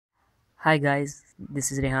Hi guys,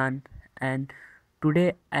 this is Rehan and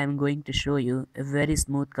today I am going to show you a very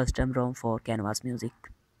smooth custom ROM for Canvas music.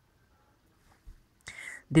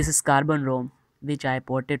 This is Carbon ROM which I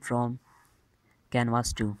ported from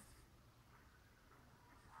Canvas 2.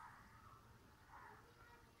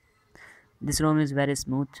 This ROM is very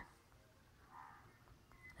smooth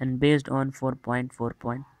and based on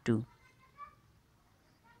 4.4.2.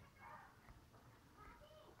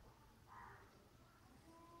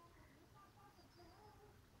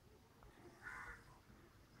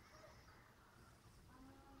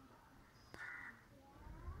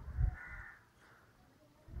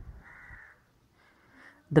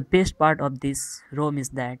 The best part of this ROM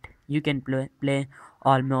is that you can play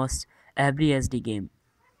almost every SD game.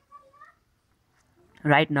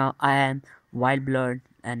 Right now I am Wild Blood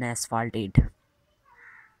and Asphalt 8.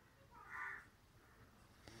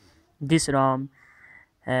 This ROM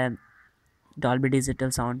Dolby Digital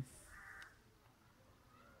sound.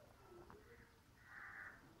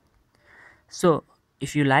 So,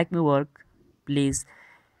 if you like my work, please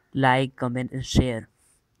like, comment, and share.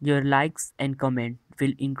 Your likes and comment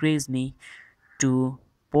will increase me to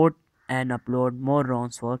port and upload more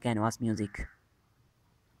rounds for Canvas music.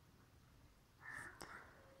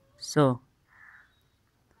 So,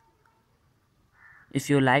 if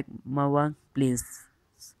you like my work, please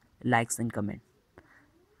likes and comment.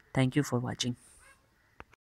 Thank you for watching.